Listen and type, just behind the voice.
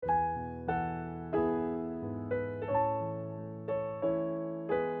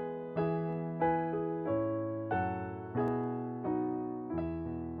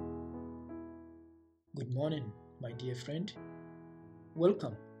morning, my dear friend.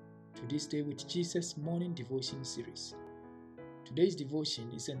 Welcome to this Day with Jesus morning devotion series. Today's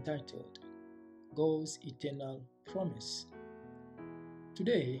devotion is entitled God's Eternal Promise.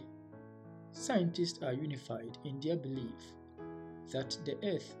 Today, scientists are unified in their belief that the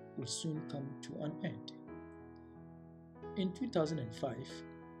earth will soon come to an end. In 2005,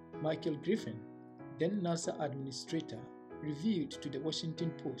 Michael Griffin, then NASA administrator, revealed to the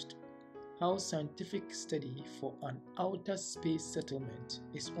Washington Post how scientific study for an outer space settlement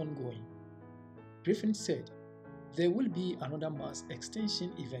is ongoing. Griffin said, "There will be another mass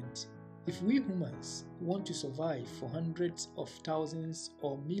extinction event if we humans want to survive for hundreds of thousands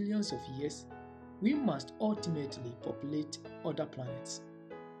or millions of years. We must ultimately populate other planets."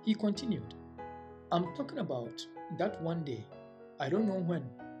 He continued, "I'm talking about that one day. I don't know when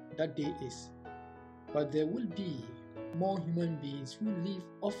that day is, but there will be more human beings who live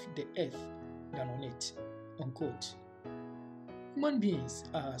off the earth than on it." Unquote. Human beings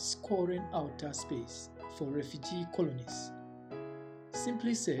are scouring outer space for refugee colonies.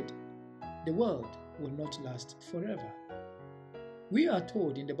 Simply said, the world will not last forever. We are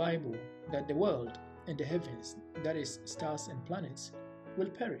told in the Bible that the world and the heavens, that is, stars and planets, will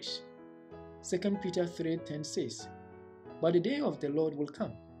perish. 2 Peter 3:10 says, "But the day of the Lord will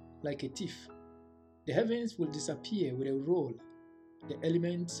come like a thief. The heavens will disappear with a roar, the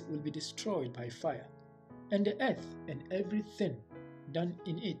elements will be destroyed by fire, and the earth and everything done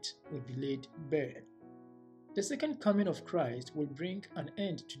in it will be laid bare." The second coming of Christ will bring an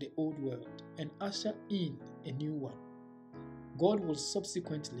end to the old world and usher in a new one. God will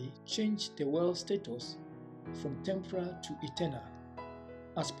subsequently change the world's status from temporal to eternal.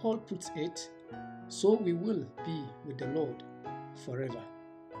 As Paul puts it, so we will be with the Lord forever.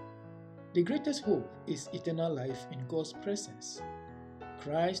 The greatest hope is eternal life in God's presence.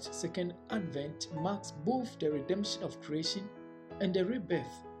 Christ's second advent marks both the redemption of creation and the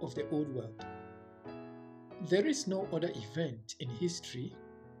rebirth of the old world. There is no other event in history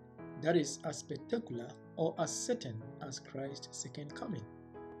that is as spectacular or as certain as Christ's second coming.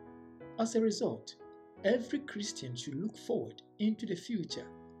 As a result, every Christian should look forward into the future,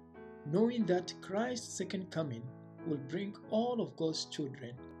 knowing that Christ's second coming will bring all of God's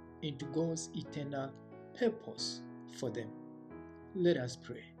children into God's eternal purpose for them. Let us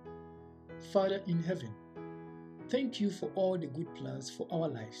pray. Father in heaven, thank you for all the good plans for our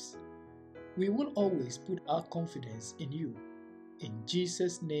lives. We will always put our confidence in you. In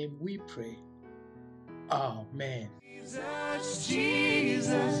Jesus' name we pray. Amen. Jesus,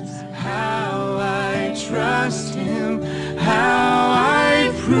 Jesus, how I trust Him, how I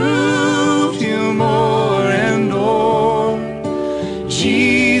prove Him more and more.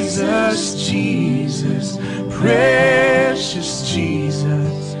 Jesus, Jesus, precious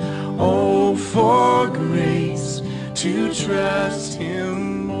Jesus, oh, for grace to trust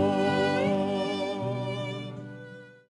Him more.